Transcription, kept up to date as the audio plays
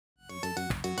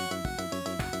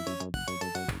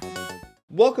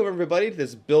Welcome everybody to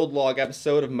this build log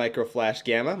episode of Micro Flash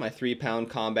Gamma, my 3-pound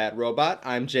combat robot.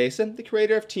 I'm Jason, the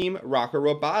creator of Team Rocker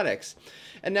Robotics.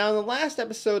 And now in the last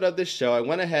episode of this show, I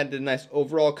went ahead and did a nice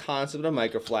overall concept of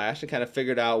Micro Flash and kind of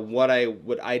figured out what I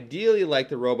would ideally like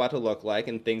the robot to look like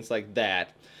and things like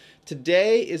that.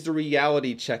 Today is the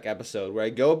reality check episode where I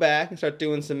go back and start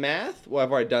doing some math. Well,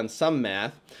 I've already done some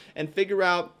math and figure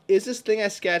out, is this thing I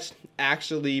sketched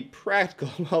actually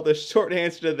practical? Well, the short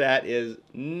answer to that is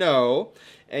no,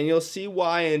 and you'll see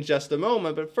why in just a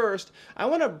moment. But first, I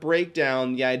want to break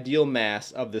down the ideal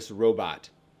mass of this robot.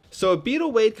 So a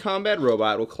beetle weight combat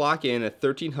robot will clock in at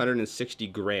 1,360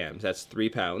 grams, that's 3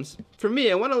 pounds. For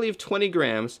me, I want to leave 20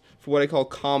 grams for what I call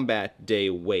combat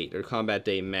day weight, or combat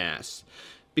day mass.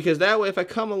 Because that way, if I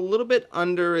come a little bit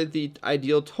under the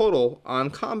ideal total on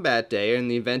combat day, or in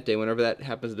the event day, whenever that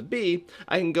happens to be,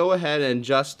 I can go ahead and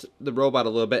adjust the robot a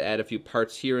little bit, add a few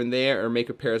parts here and there, or make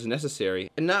repairs necessary,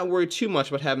 and not worry too much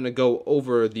about having to go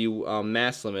over the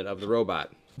mass limit of the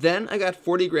robot. Then I got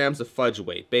 40 grams of fudge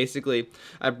weight. Basically,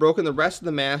 I've broken the rest of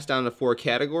the mass down into 4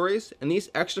 categories, and these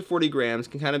extra 40 grams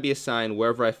can kind of be assigned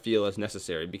wherever I feel is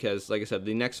necessary because, like I said,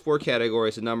 the next 4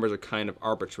 categories, the numbers are kind of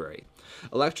arbitrary.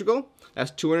 Electrical, that's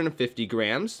 250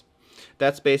 grams.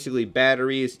 That's basically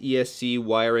batteries, ESC,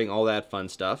 wiring, all that fun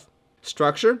stuff.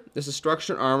 Structure, this is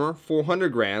structure and armor, 400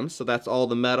 grams, so that's all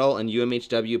the metal and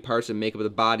UMHW parts that make up the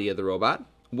body of the robot.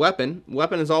 Weapon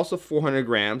is also 400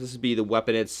 grams. This would be the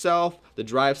weapon itself, the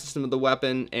drive system of the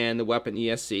weapon, and the weapon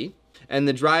ESC. And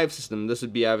the drive system, this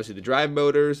would be obviously the drive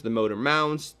motors, the motor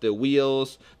mounts, the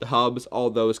wheels, the hubs, all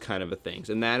those kind of things.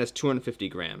 And that is 250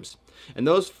 grams. And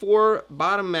those 4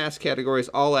 bottom mass categories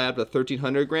all add up to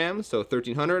 1,300 grams. So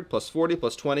 1,300 plus 40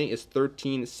 plus 20 is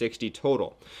 1,360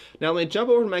 total. Now let me jump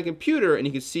over to my computer and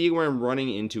you can see where I'm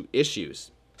running into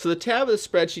issues. So the tab of the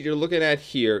spreadsheet you're looking at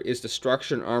here is the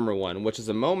structure and armor one, which is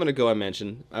a moment ago I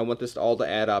mentioned. I want this all to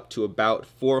add up to about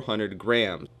 400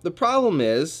 grams. The problem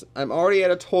is I'm already at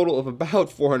a total of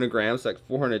about 400 grams, like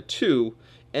 402.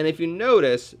 And if you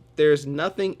notice, there's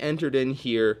nothing entered in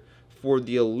here for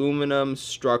the aluminum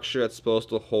structure that's supposed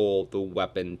to hold the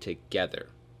weapon together.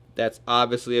 That's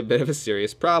obviously a bit of a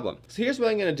serious problem. So here's what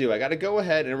I'm going to do. I got to go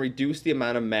ahead and reduce the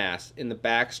amount of mass in the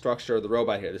back structure of the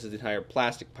robot here. This is the entire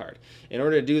plastic part. In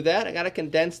order to do that, I got to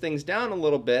condense things down a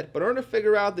little bit. But in order to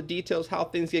figure out the details, how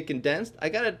things get condensed, I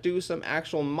got to do some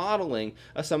actual modeling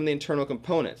of some of the internal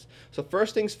components. So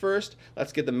first things first,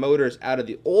 let's get the motors out of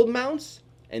the old mounts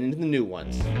and into the new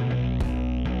ones.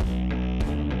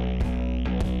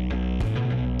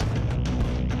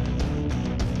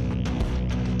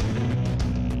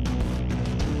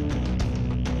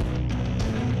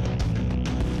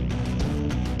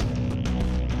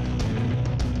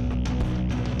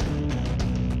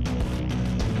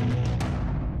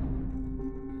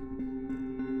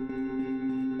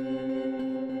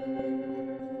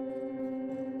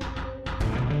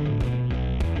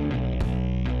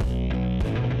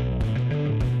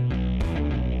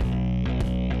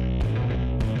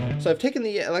 So I've taken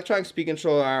the electronic speed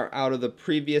controller out of the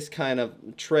previous kind of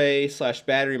tray /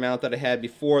 battery mount that I had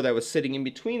before that was sitting in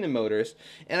between the motors,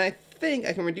 and I think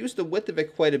I can reduce the width of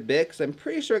it quite a bit because I'm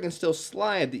pretty sure I can still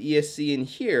slide the ESC in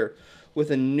here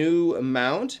with a new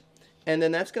mount, and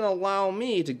then that's going to allow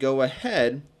me to go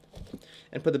ahead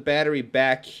and put the battery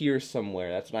back here somewhere.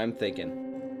 That's what I'm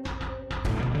thinking.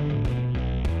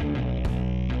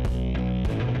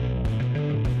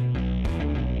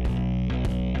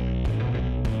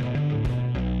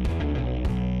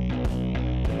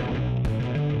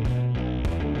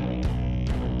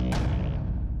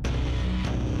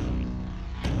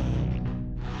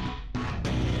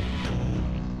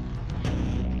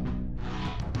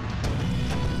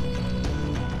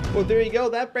 Well, there you go.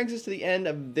 That brings us to the end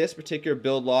of this particular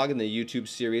build log in the YouTube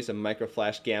series of Micro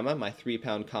Flash Gamma, my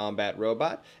 3-pound combat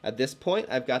robot. At this point,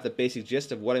 I've got the basic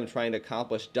gist of what I'm trying to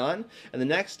accomplish done, and the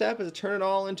next step is to turn it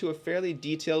all into a fairly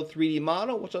detailed 3D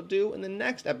model, which I'll do in the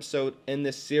next episode in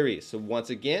this series. So once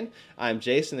again, I'm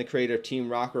Jason, the creator of Team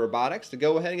Rocker Robotics. To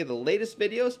go ahead and get the latest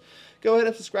videos, go ahead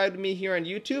and subscribe to me here on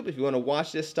YouTube. If you want to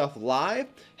watch this stuff live,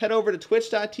 head over to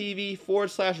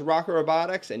twitch.tv/Rocker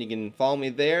Robotics, and you can follow me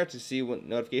there to see what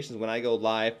notifications when I go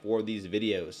live for these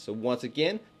videos. So once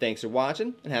again, thanks for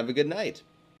watching and have a good night.